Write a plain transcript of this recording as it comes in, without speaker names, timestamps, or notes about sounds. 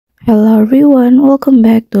Hello everyone, welcome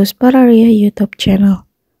back to Pencarian YouTube channel.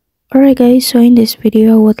 Alright guys, so in this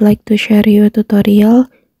video I would like to share you a tutorial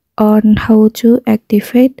on how to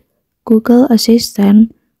activate Google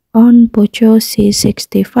Assistant on Poco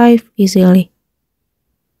C65 easily.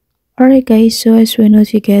 Alright guys, so as we know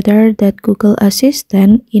together that Google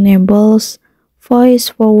Assistant enables voice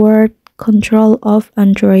forward control of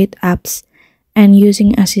Android apps, and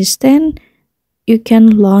using Assistant you can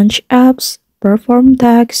launch apps, perform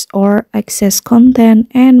tasks, or access content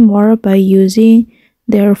and more by using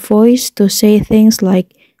their voice to say things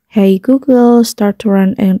like, "Hey Google, start to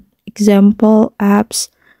run an example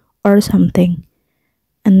apps," or something.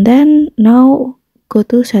 And then now go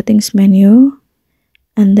to settings menu,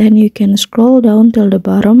 and then you can scroll down till the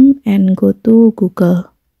bottom and go to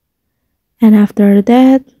Google. And after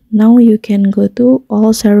that, now you can go to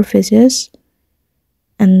all services,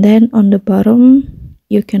 and then on the bottom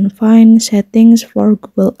you can find settings for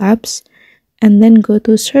Google Apps, and then go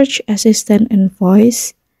to search assistant and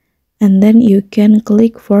voice, and then you can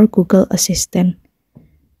click for Google Assistant.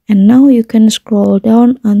 And now you can scroll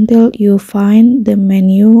down until you find the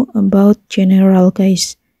menu about general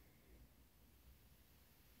guys.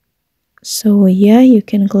 So yeah, you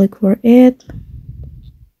can click for it.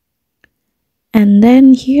 And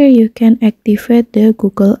then here you can activate the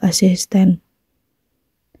Google Assistant.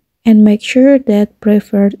 And make sure that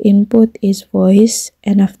preferred input is voice,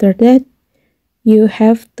 and after that you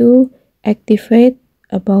have to activate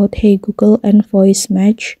about Hey Google and voice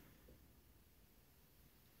match.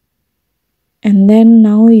 And then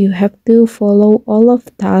now you have to follow all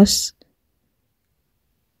of tasks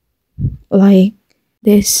like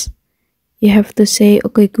this. You have to say,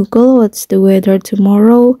 "Okay Google, what's the weather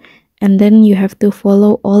tomorrow?" And then you have to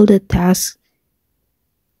follow all the tasks.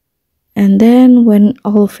 And then when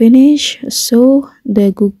all finish, so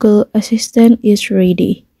the Google Assistant is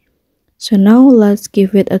ready. So now let's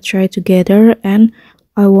give it a try together, and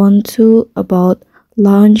I want to about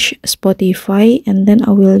launch Spotify, and then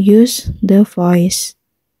I will use the voice.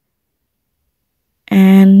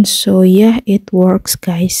 And so yeah, it works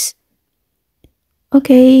guys.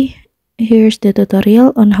 Okay, here's the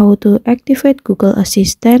tutorial on how to activate Google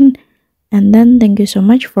Assistant, and then thank you so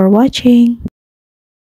much for watching.